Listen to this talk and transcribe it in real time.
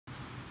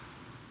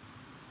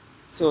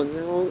So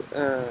now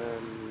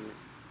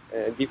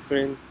a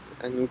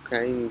new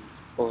kind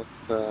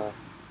of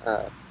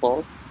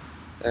post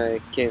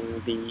can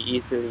be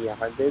easily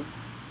added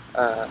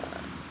uh,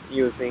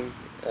 using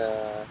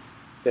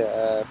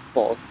the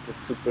post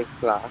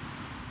superclass.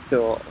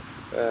 So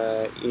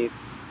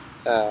if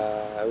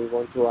we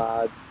want to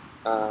add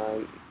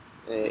an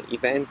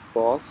event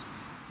post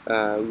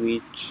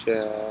which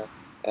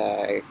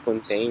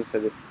contains a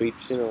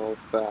description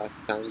of a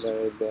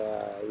standard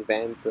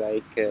event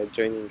like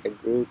joining a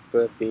group,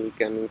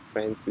 becoming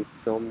friends with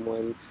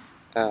someone,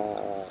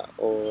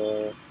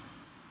 or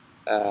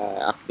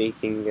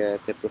updating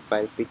the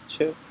profile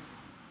picture.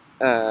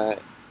 Uh,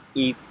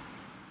 it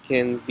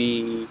can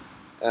be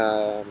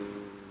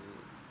um,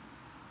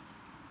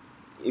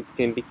 it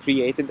can be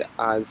created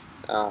as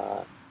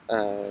a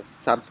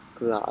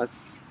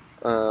subclass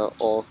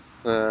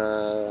of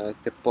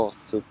the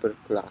post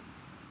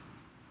superclass.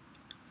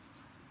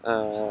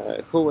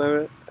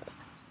 However,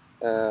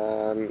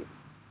 um,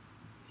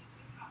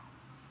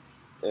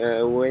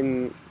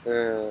 when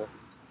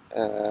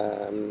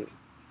um,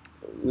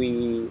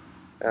 we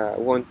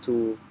want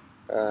to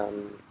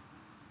um,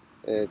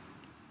 uh,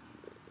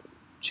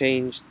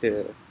 change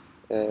the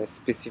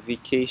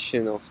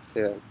specification of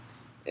the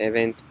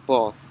event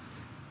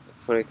post,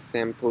 for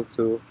example,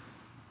 to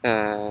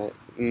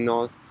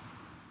not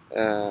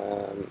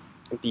um,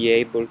 be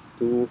able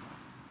to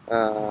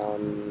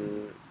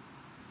um,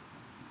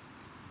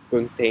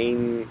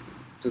 contain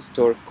to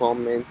store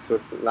comments or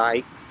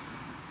likes,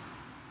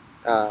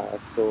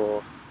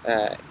 so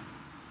that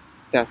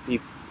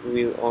it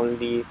will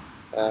only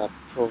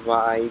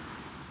provide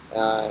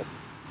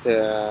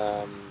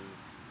the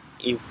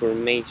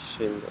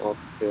information of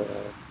the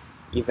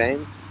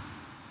event.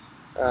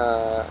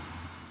 Uh,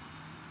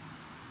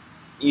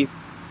 if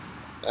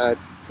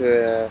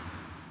the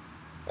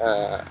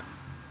uh,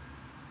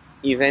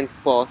 event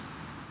post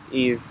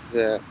is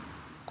a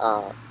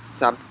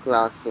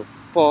subclass of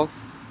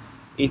post,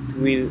 it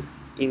will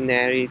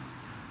inherit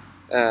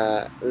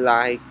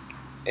like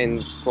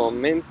and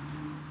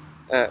comments,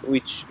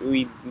 which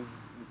we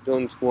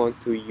don't want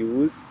to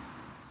use,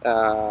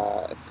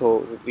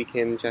 so we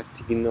can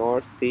just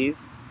ignore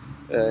these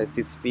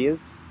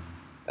fields,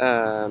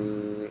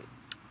 um,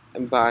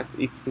 but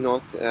it's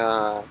not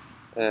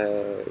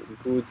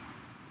good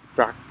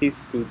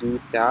practice to do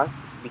that,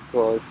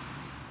 because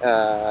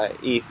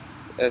if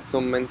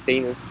some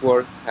maintenance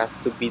work has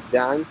to be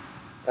done,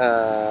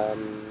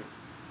 um,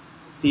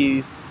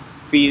 these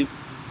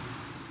fields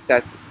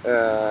that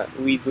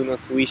we do not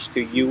wish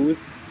to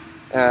use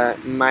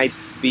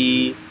might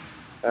be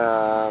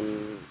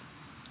um,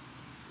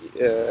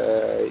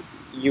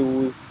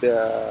 used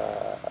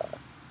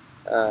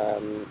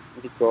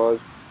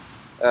because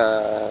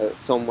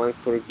someone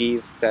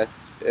forgives that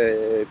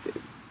it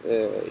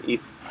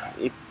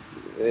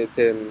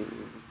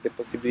the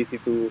possibility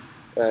to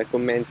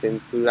comment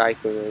and to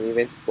like on an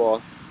event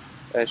post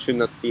should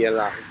not be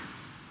allowed.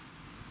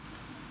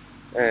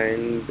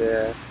 And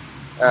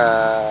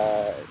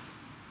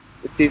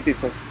this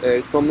is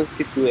a common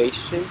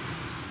situation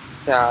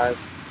that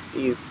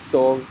is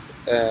solved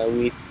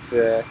with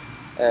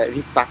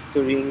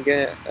refactoring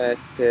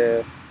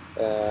at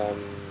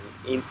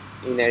in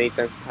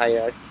inheritance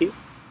hierarchy.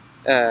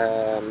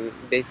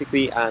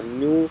 Basically, a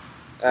new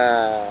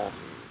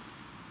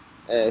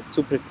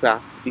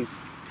superclass is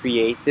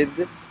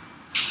created.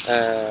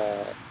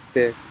 Uh,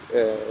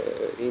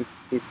 in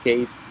this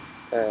case,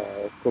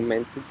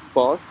 commented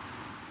post.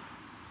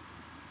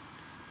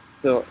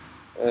 So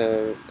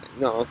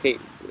no, okay.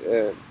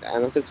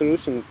 Another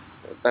solution,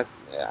 but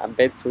a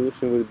bad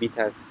solution will be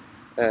that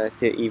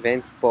the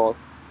event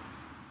post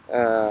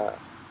uh,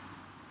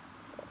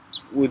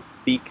 would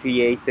be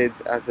created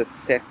as a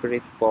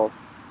separate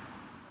post.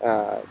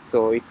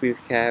 So it will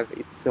have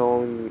its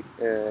own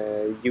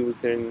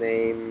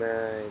username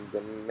and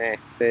a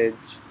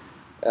message,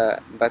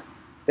 but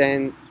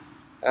then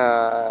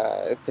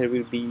there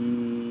will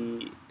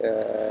be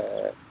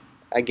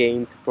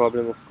again the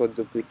problem of code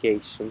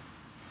duplication.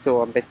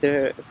 So a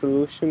better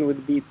solution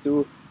would be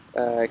to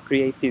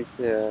create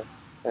this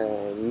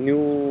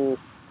new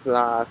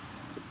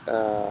class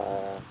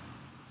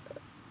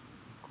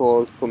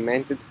called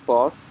commented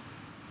post,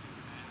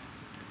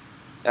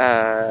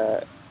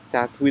 uh,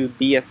 that will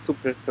be a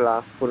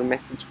superclass for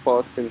message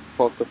post and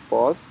photo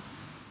post,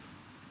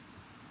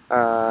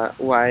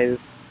 while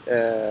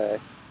the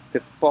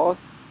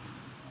post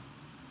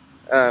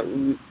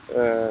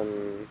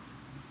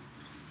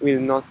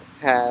will not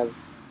have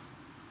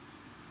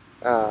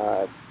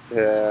uh,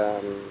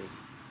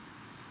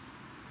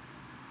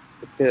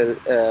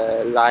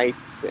 the,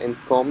 likes and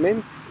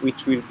comments,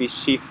 which will be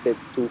shifted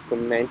to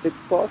commented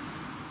post.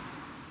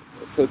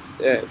 So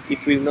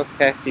it will not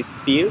have these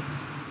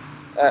fields.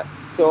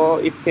 So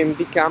it can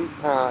become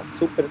a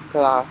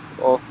superclass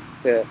of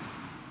the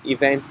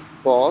event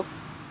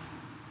post,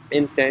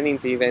 and then in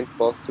the event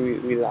post we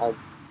will add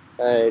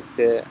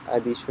the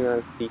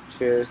additional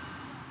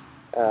features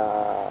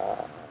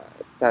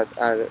that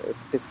are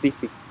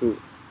specific to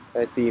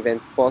the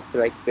event post,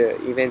 like the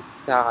event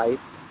type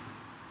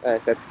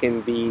that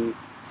can be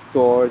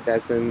stored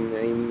as an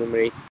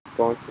enumerated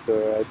constant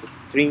or as a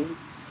string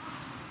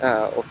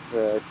of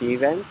the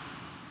event.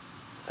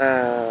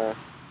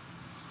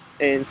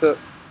 And so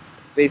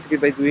basically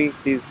by doing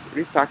this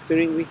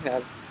refactoring we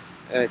have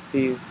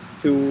these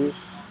two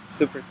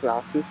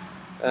superclasses,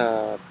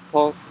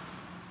 post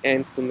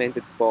and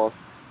commented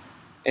post,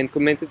 and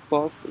commented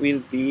post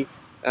will be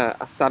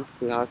a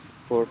subclass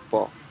for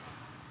post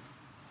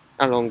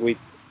along with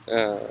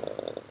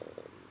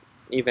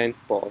event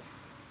post,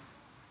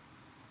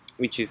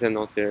 which is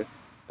another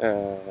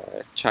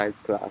child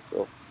class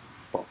of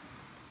post.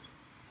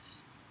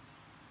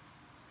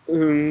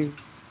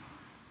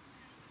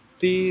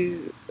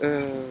 These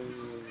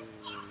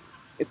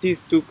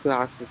these two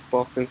classes,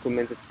 post and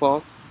commented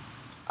post,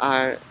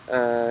 are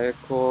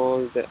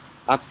called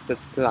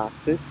abstract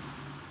classes.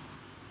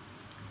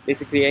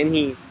 Basically,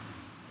 any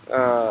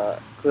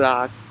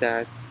class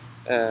that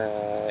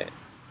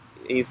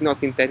is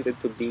not intended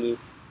to be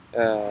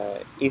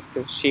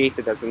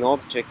instantiated as an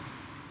object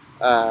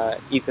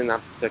is an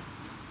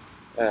abstract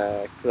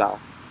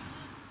class.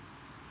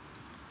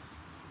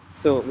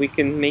 So we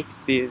can make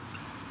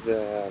this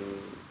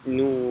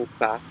new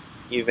class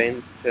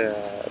event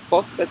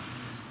post, but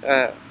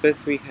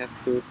first we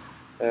have to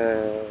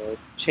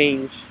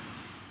change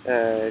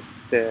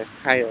the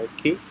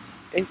hierarchy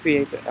and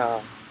create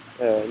a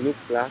new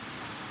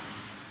class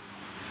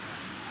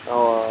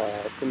or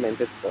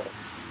commented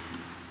post.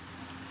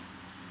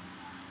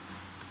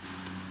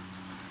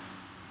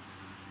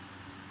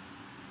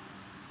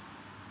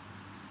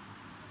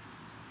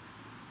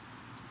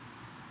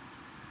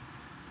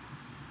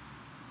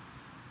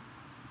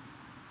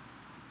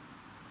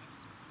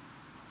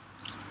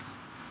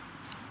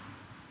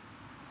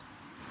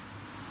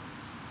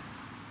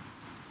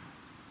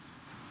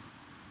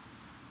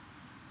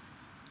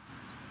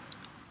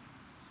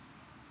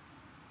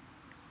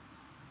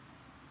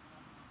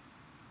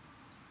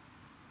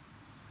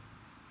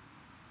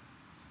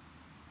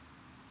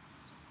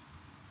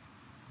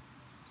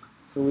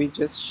 So we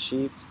just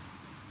shift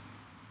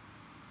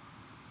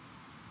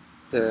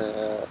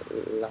the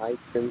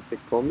likes and the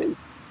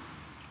comments.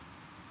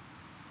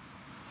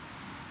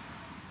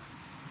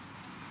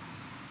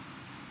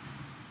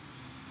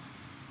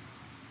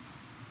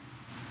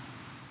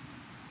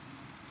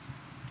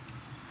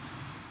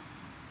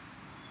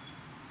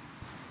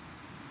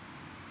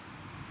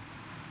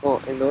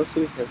 Oh, and also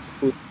we have to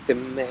put the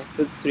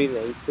methods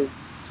related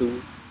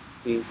to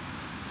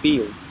these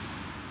fields.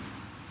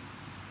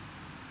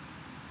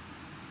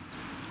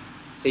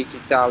 Take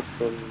it out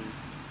from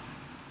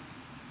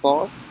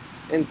post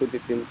and put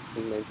it in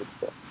commented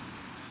post.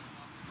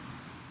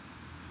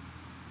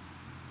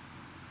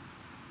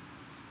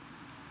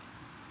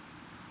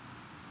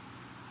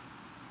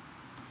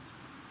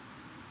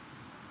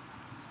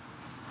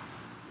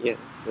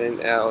 Yes,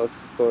 and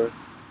also for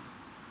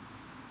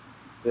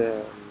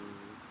the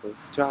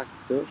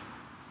constructor,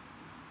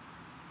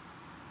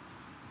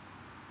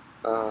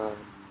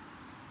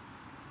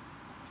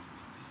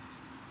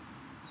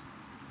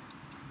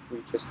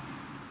 we just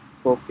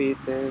copy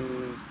it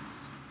and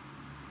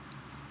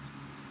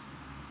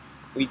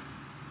we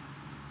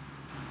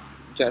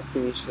just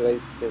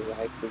initialize the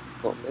likes and the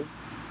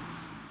comments.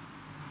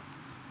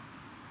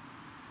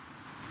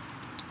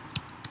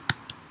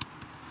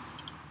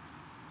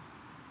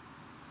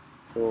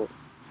 So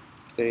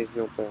there is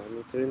no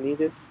parameter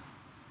needed.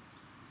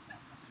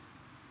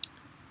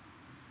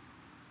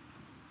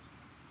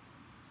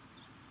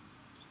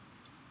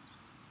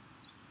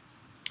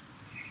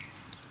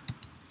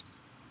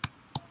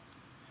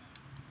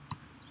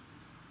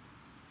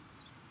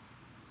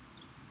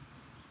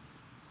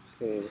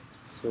 Okay,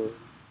 so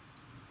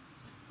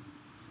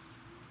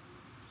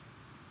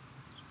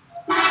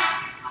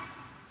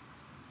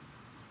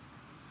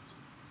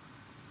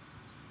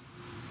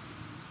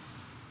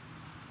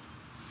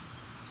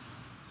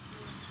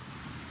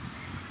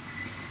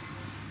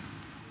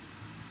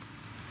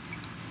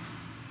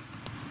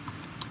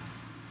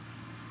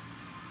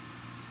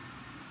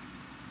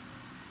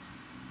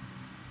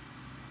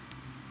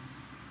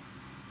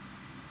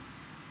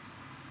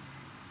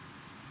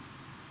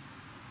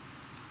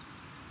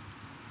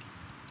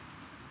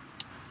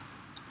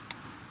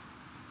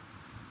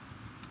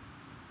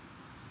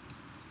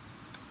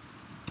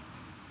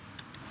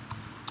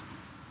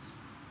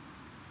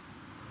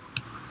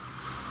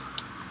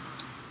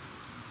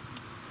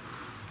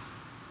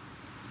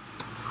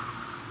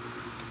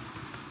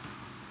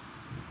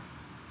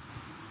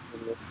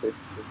I'm not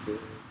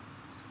specific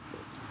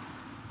steps.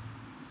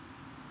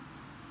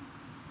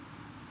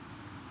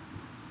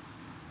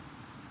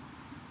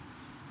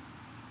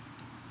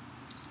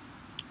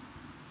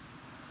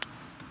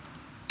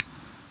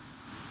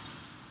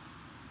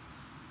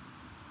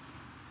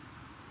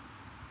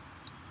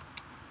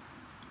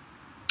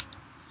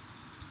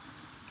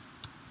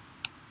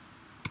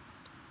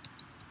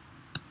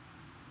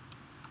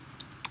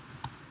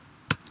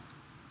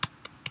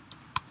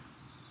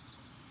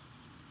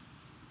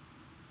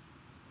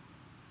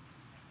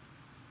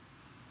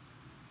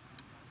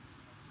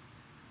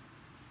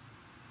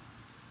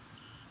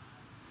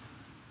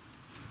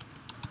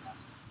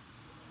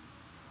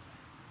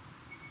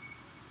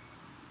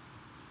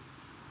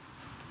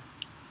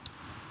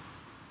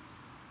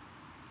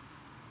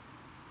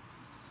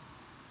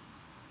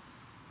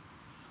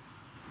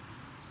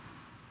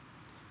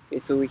 Okay,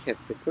 so we have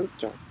the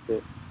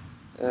constructor.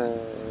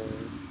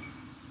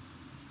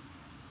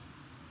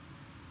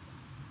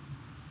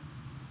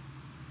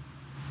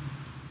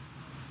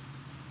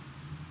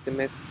 The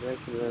method I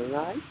can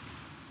like.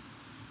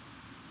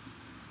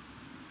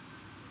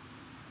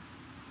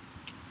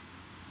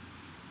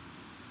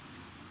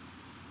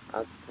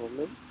 Add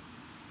comment.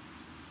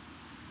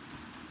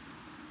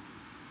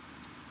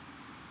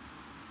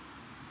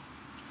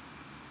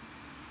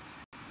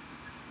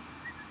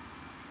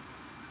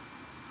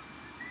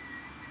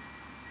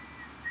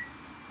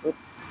 Oops.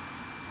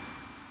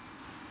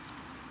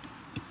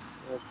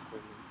 Add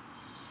comment.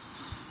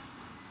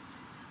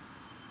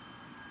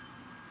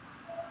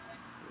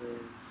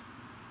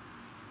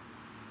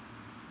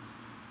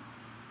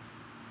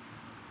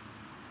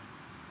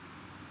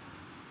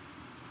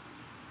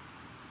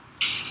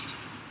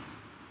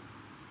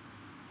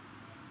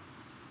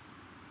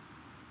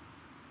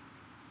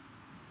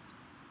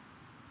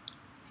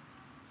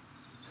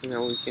 So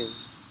now we can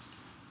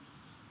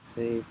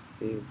save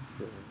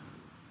this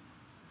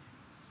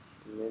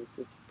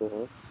commented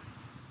post,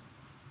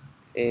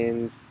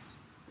 and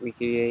we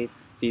create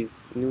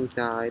this new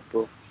type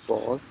of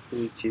post,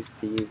 which is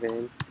the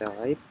event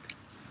type.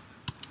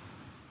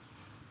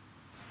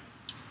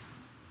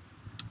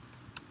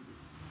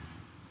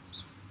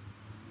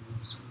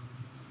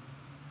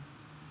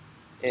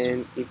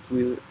 And it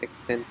will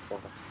extend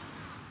post.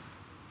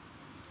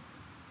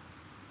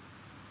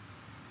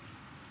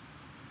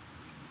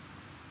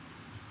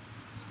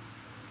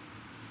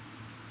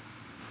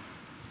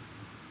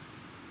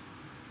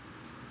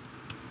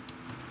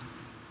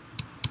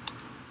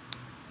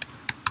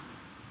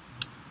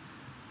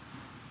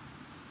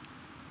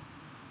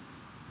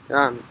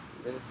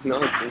 There's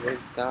not event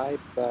type,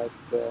 but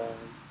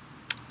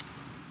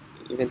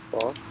event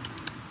post,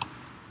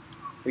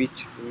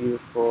 which will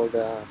hold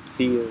a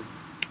field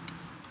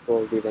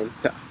called event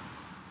type.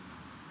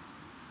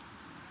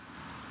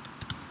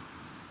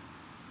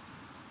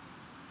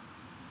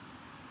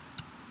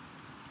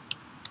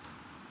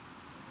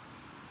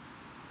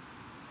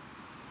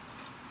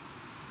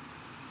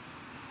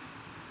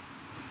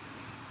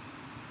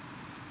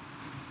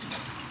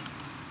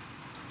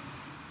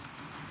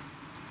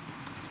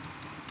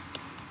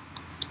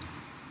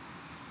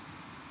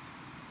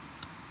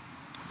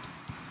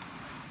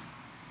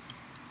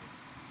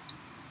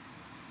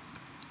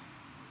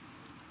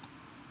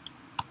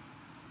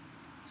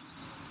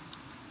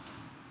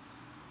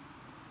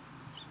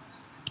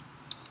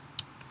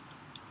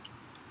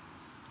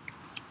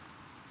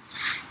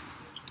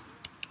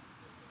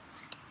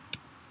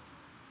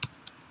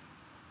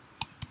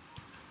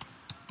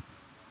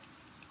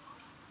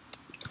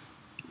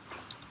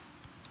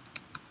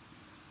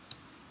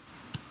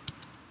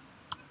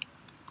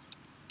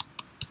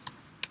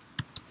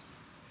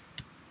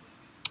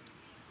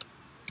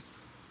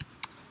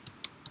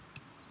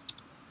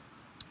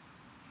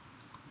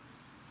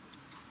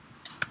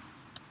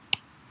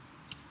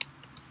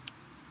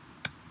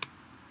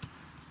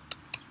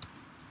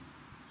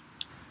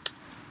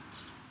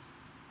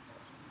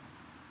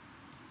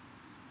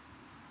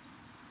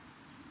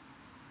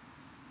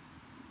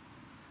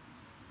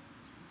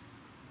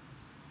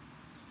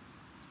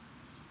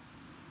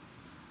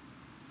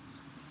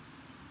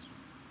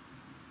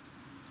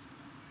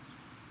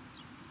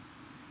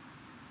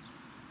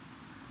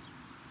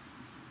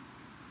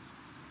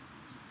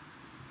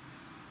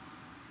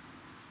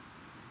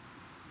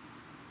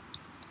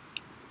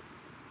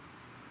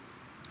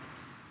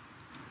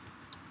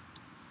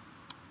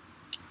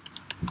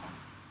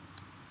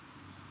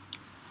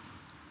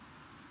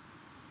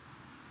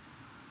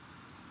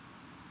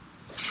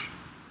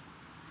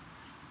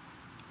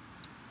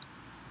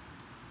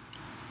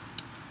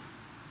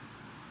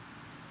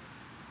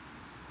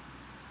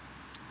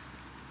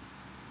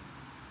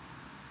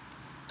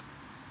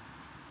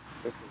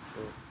 Okay, so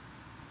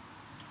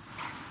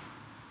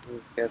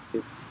we have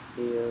this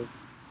field.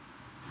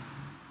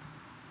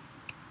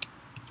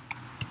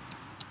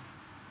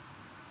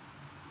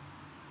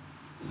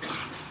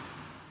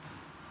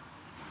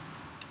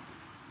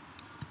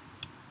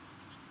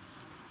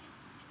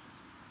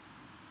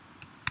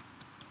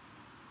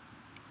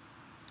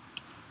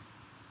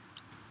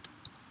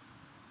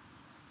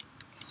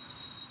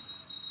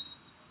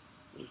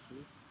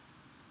 Mhm.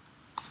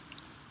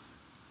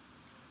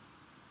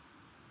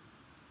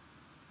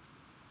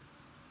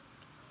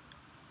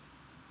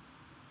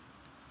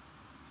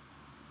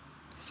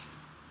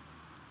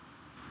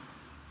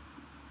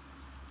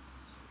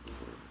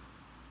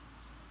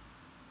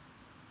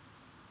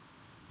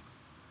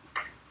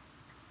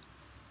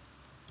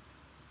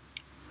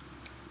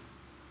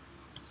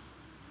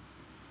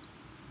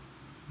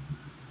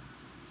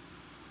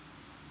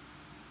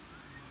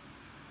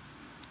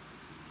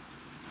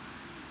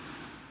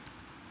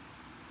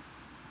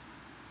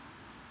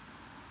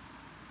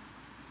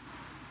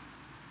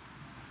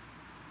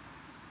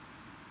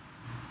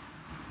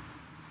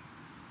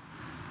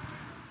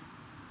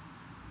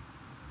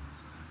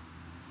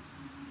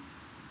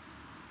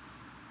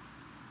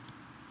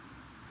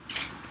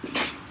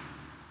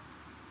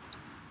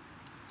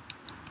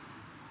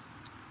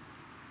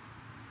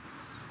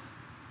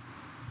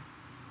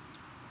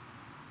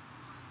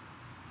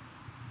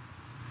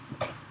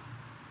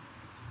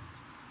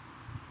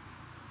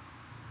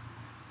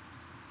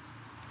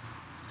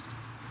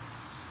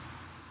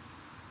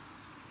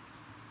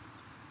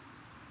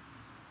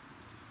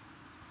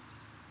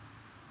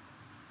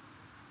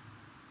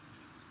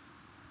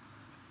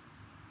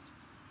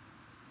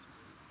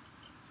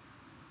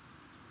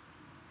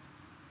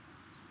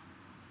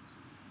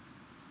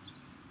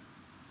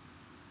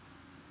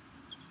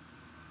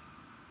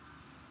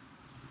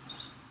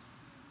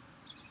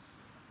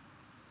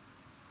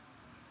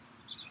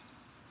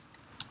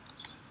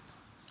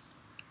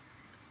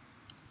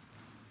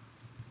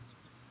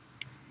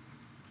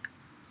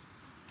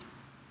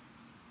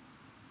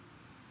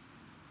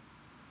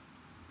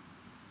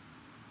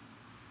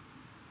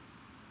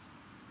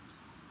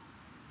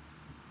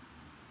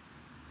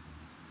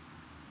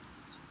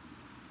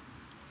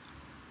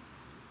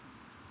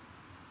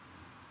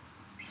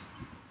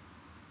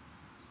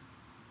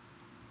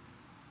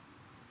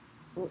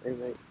 Oh,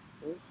 and I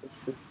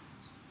also should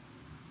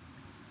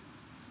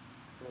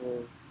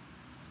call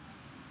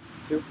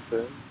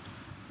super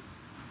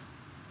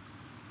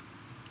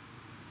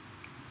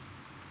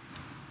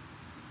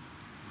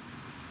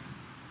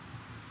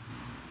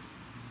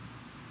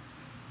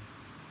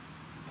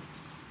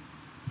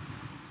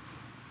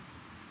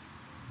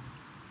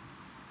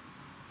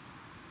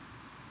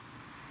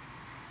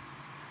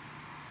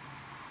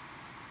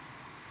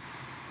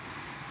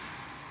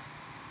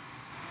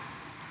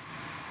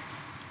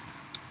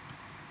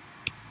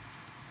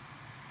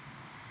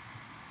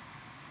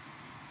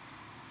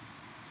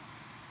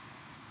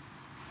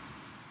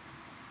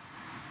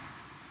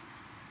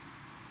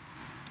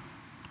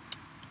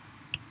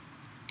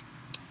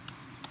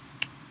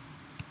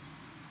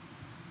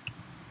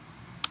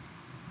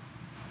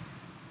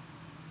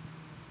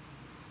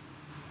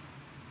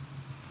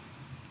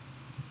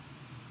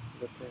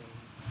what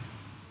else?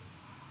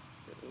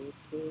 The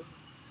auto.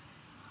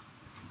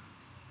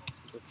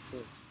 That's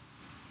it.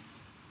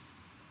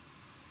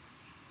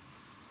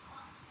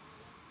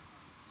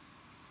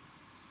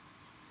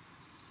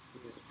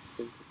 Yes, I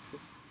think that's it.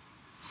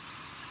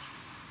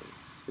 So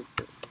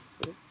super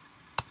auto.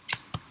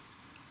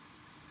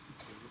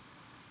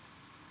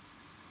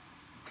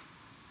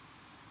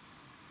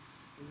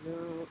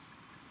 Now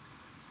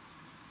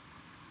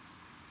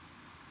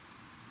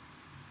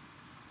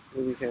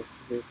we have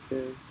to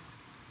return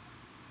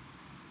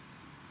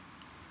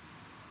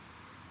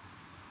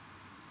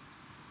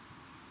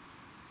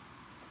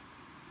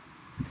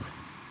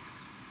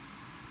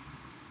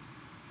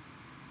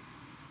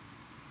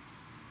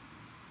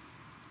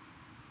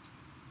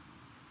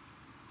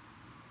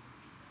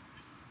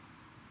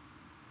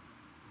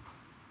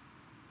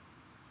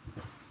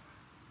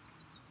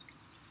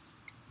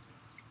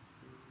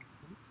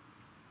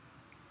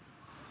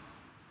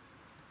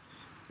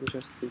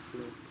just this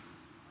now.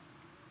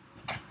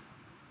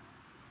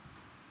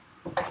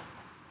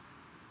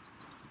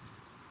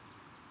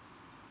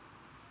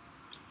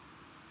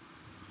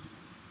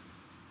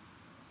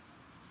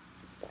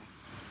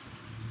 That's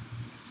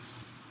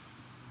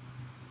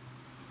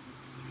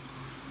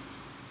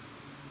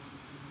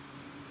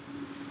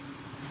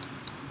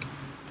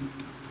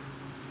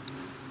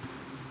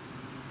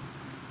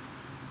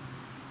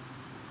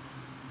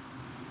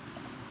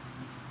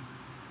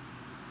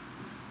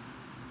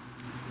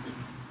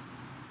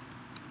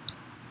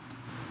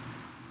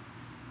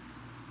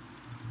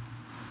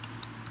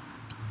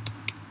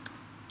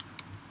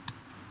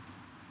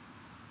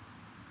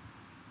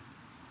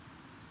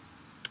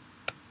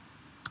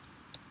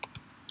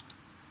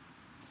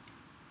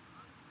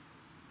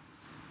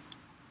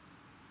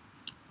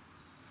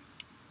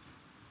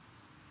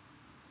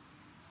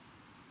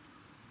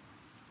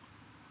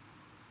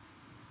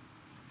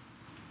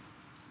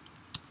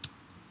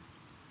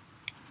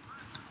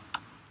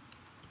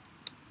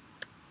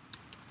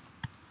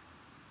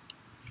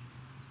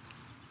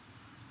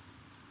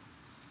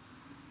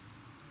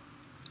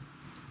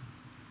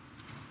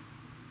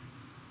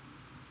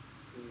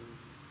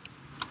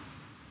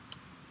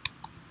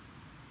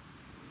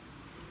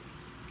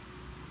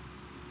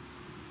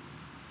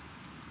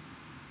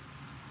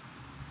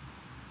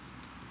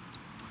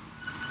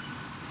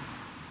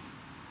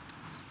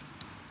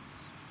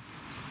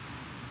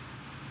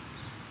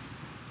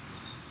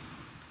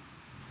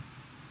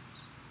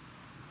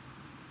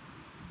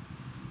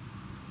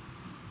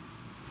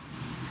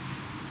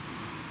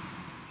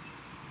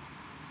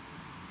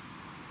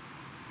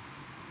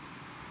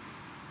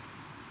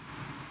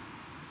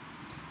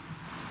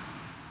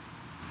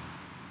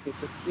okay,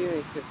 so here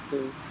I have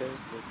to insert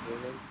as an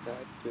end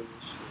type to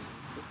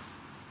initialize it.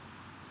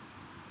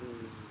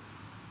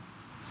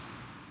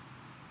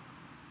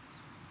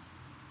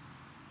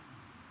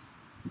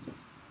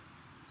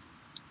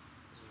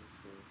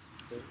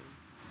 Okay.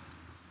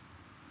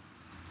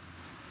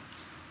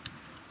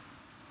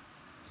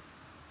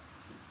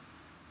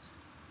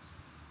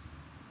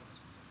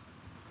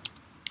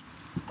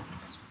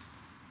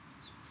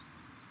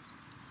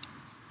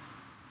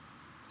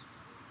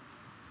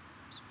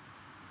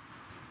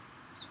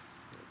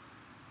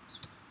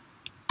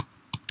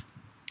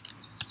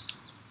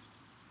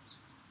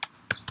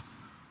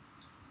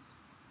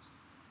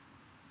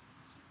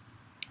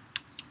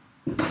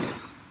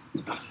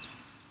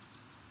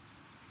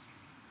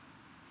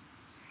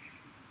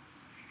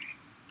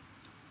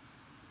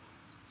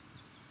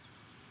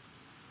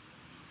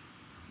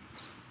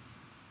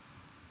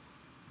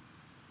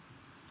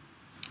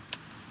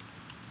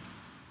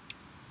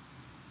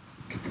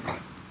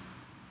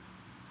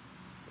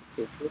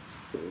 Okay, it looks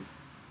good.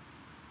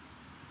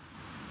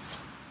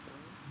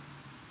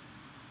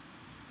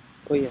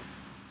 Oh yeah.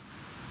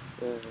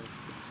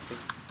 This thing.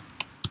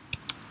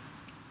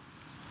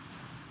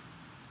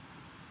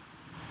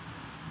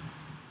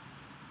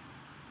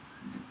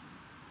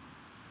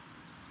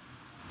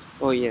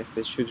 Oh yes,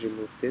 I should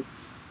remove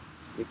this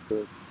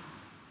because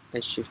I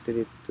shifted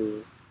it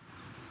to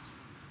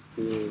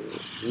the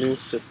new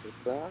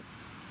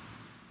superclass.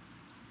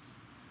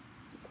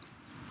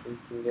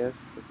 Something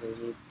else that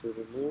I need to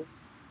remove.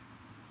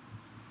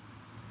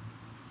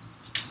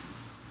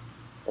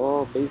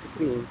 Oh,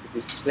 basically into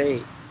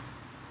display.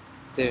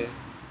 The,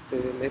 the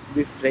net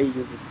display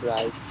uses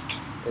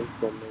likes and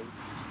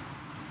comments.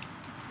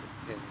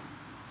 Okay.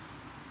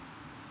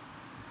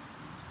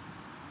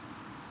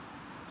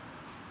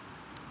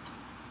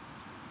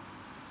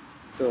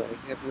 So I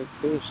have not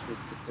finished with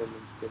the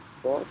commented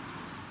post.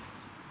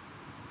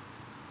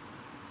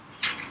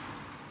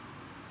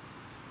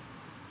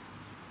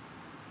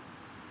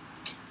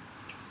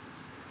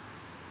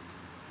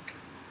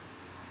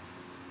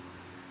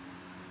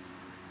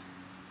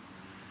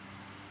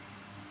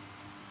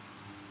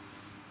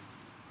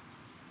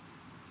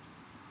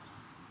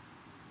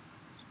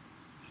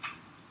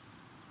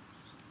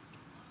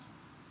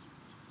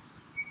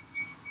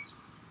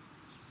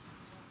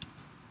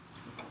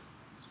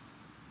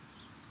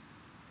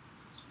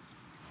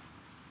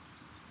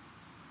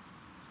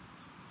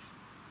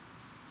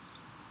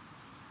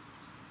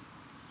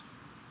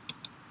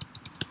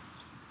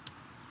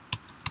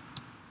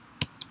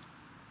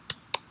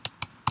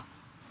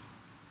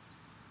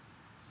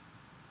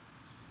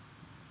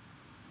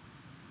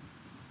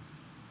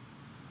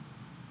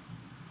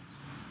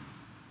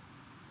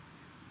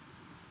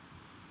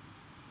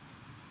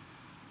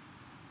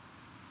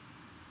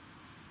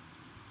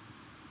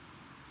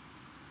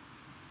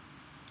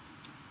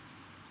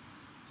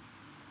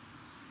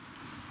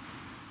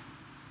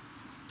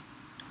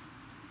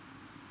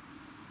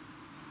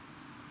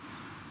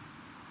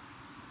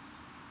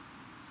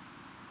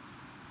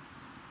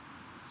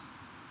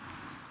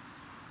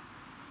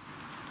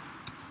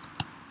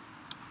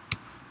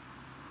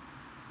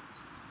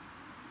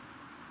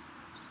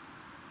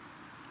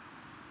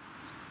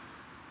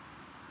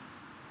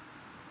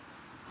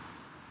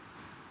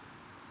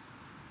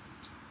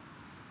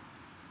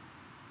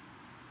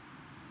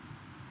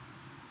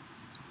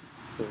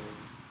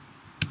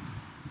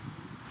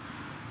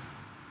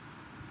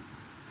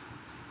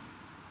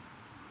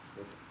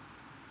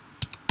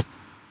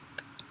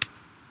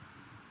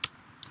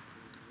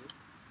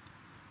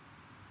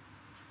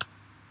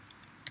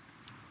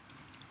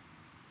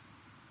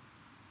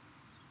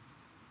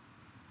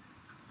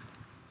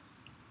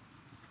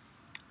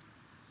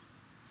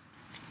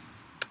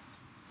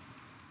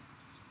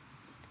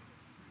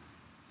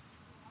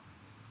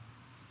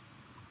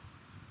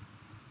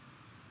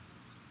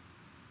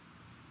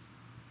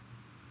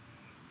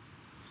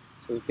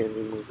 So we can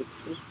remove it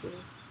from here.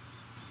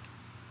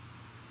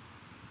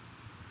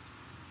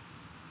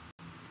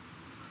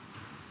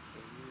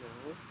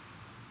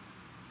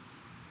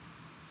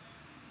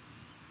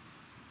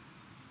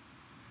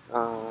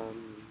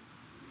 And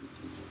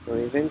now no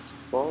event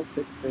post,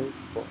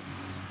 extends post.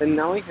 And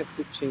now I have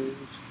to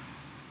change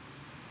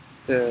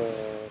the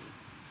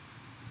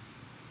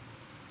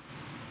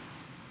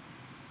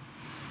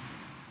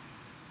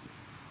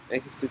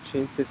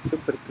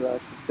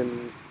superclass of the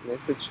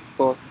message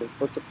post and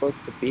photo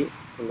post to be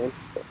commented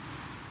post.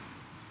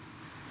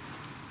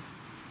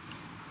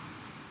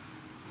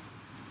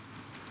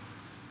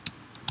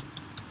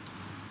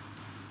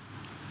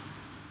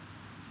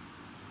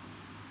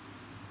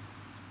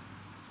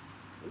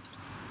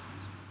 Oops.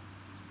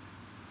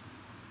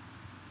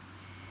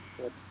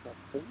 What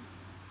happened?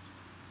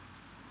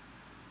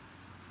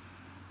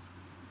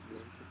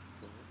 Commented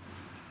post.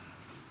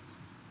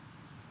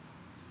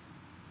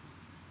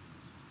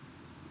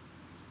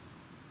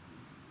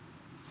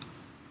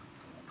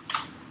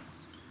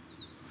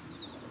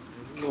 I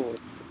don't know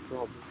what's the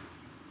problem.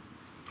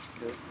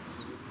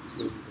 Let's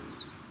see.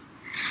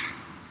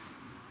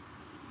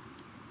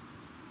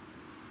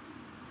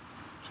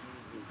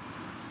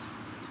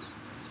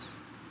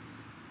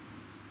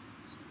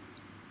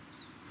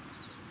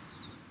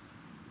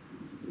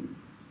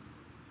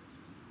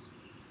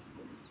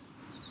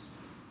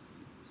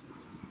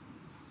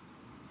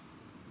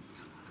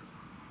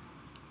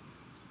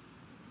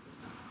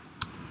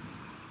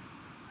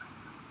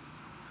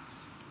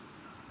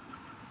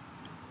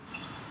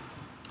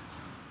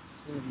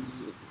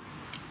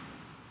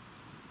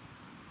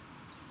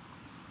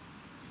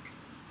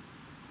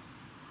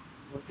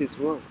 What is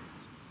wrong?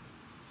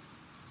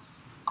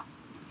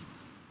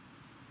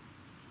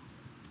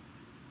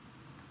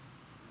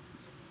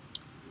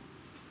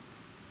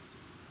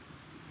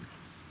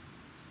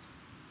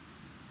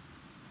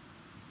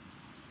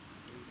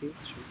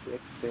 This should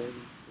extend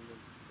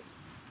commented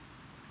post.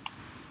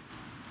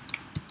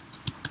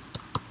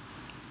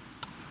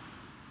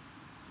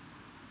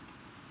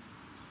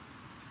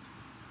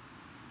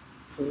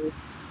 So is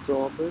this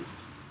problem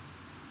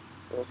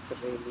of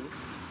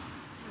release?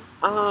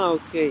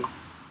 Okay.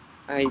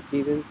 I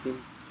didn't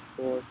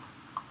import.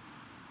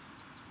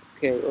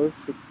 Okay,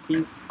 also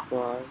this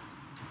part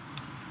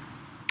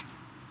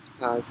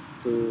has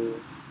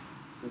to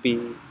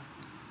be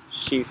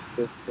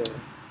shifted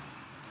there.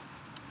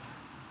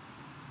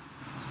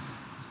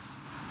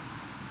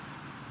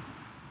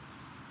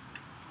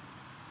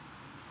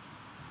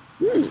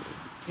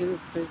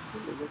 Cannot find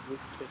similar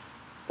display.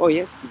 Oh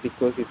yes,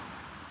 because it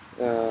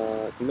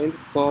commented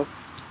post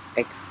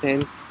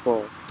extends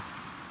post.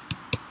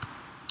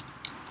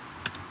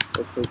 I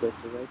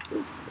forgot to write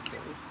this. Okay.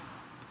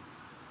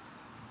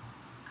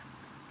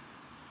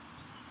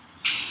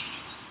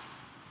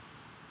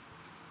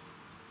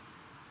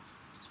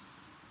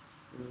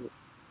 Mm,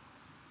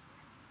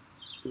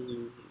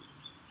 mm,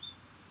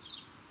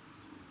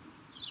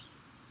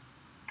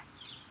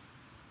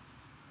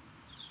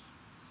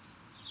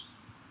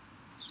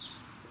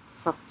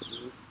 what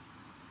happened?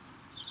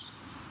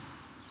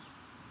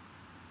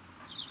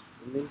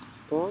 Event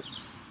post?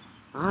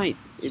 Ah,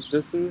 it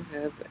doesn't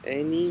have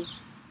any.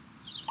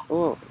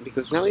 Oh,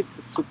 because now it's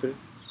a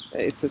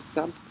it's a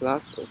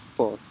subclass of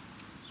post.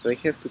 So I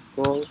have to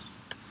call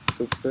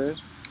super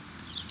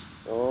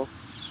of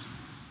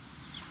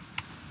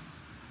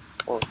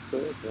poster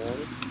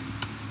again.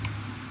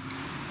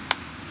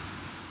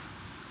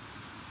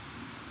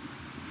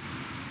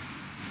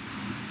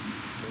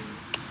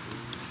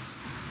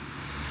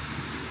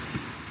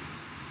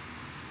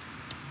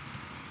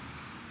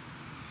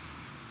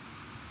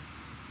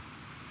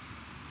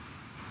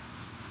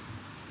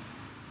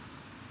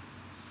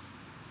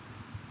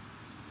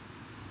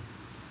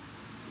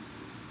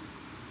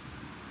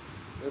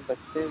 But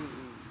then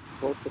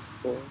photo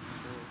post.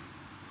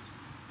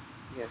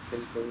 Yes,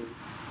 I'm going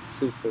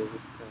super with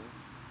that.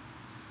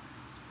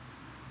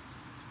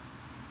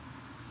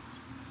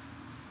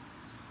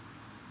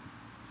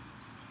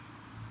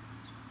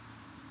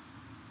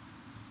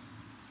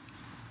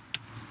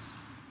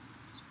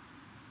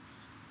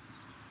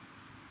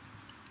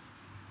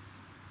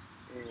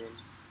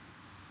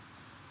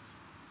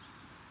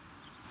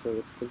 So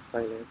let's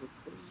compile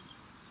everything.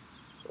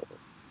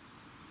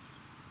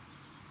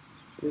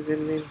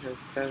 Username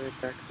has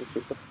private access.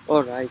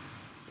 Alright,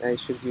 I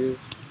should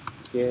use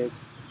get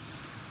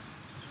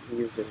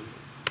username.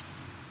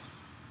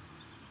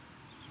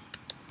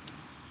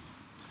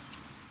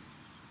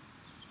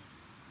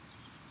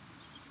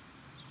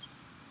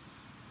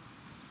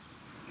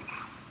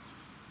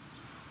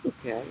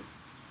 Okay,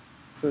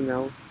 so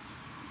now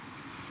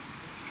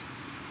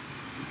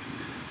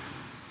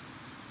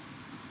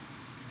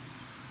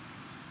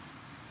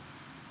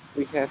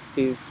we have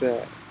this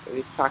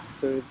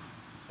refactored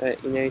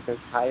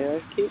inheritance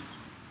hierarchy.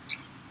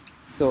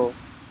 So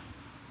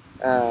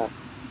uh,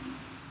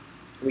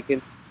 we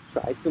can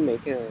try to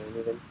make an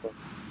event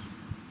post.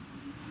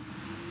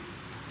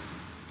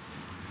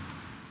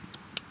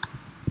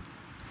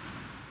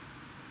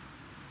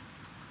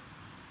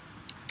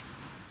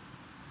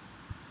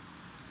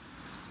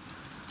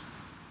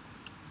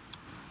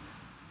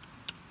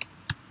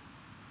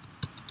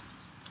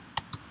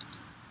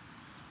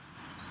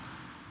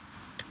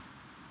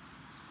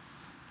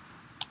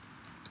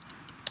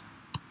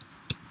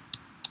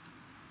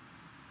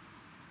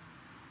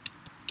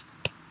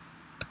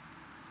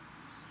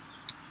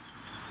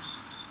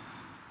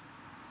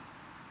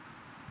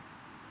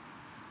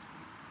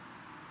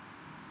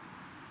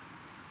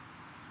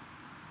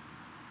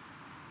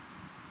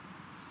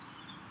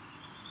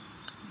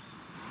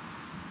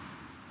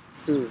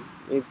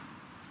 It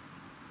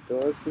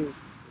doesn't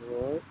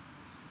work.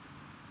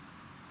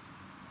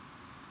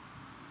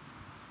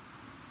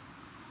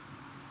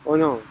 Oh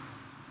no,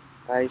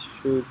 I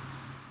should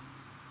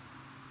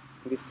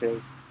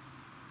display.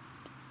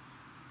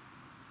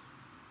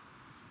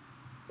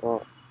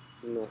 Oh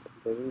no,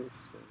 it doesn't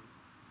display.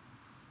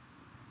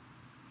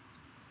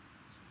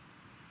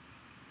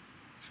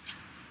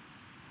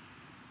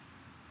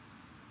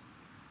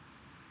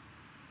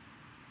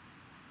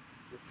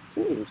 It's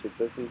strange, it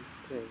doesn't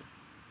display.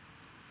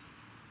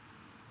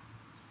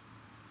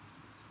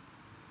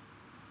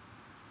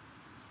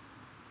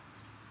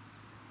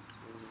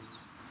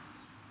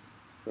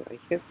 So I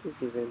have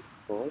this event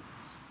post.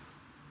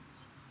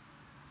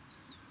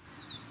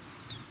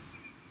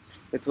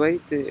 But why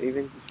the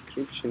event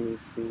description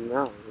is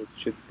null? It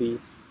should be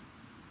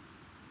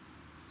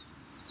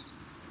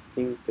the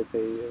thing that I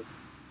have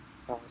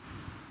passed.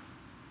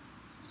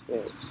 Yeah,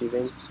 it's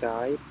event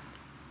type.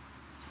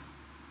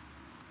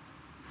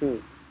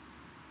 Should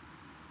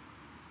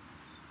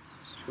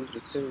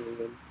return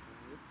event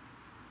type.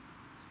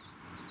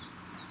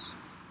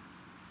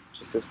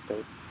 Jesus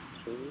type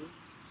string.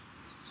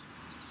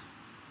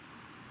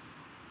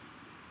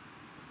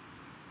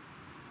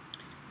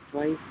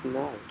 Twice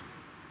null.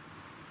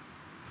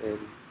 Then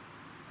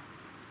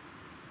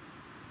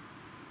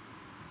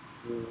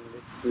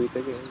let's do it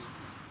again.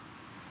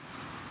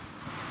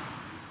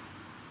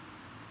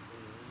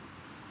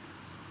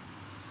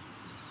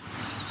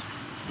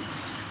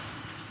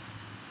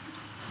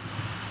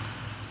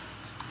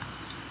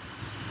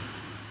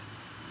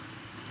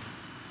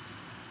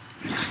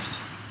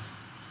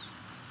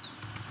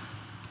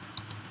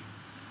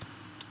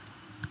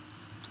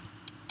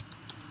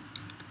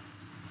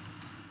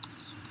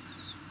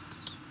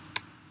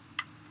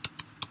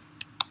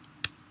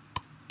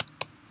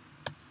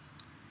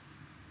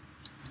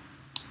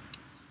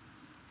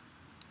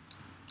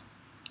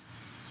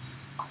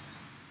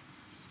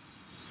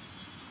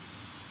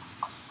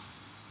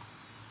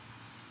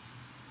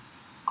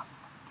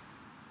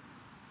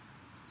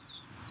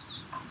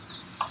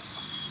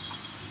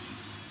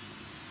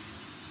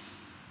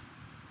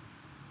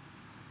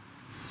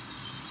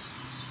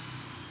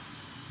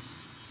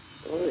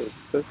 Oh, it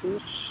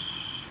doesn't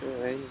show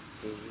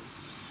anything.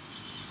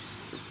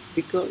 It's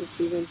because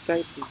event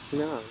type is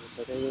null,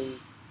 but I don't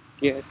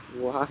get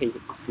why it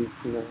is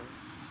null.